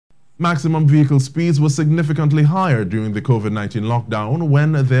Maximum vehicle speeds were significantly higher during the COVID-19 lockdown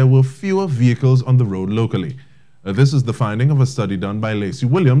when there were fewer vehicles on the road locally. This is the finding of a study done by Lacey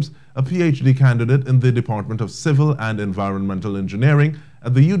Williams, a PhD candidate in the Department of Civil and Environmental Engineering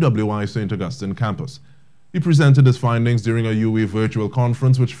at the UWI St. Augustine Campus. He presented his findings during a UWI Virtual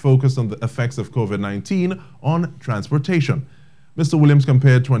Conference which focused on the effects of COVID-19 on transportation. Mr. Williams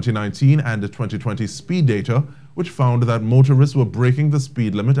compared 2019 and 2020 speed data, which found that motorists were breaking the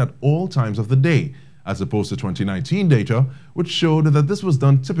speed limit at all times of the day, as opposed to 2019 data, which showed that this was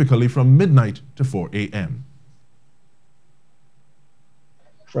done typically from midnight to 4 a.m.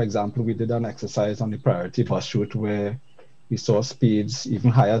 For example, we did an exercise on the priority bus route where we saw speeds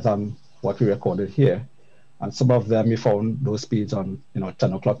even higher than what we recorded here. And some of them, we found those speeds on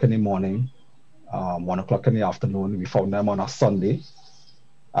 10 o'clock in the morning, 1 o'clock in the afternoon. We found them on a Sunday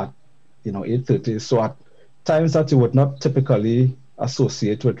at 8:30. So at times that you would not typically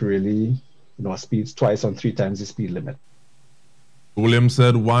associate with really speeds twice and 3 times the speed limit. Williams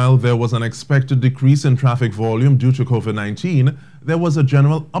said while there was an expected decrease in traffic volume due to COVID-19, there was a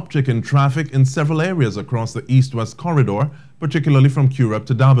general uptick in traffic in several areas across the east-west corridor, particularly from Curepe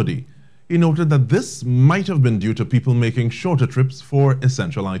to Davide. He noted that this might have been due to people making shorter trips for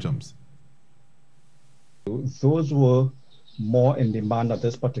essential items. Those were more in demand at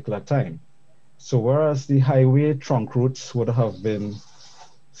this particular time. So whereas the highway trunk routes would have been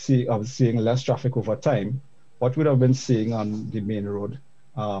seeing less traffic over time, what we'd have been seeing on the main road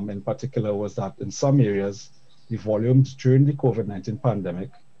in particular was that in some areas, the volumes during the COVID-19 pandemic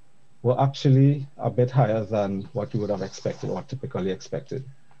were actually a bit higher than what you would have expected or typically expected.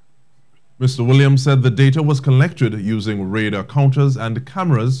 Mr. Williams said the data was collected using radar counters and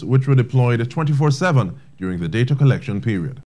cameras which were deployed 24/7 during the data collection period.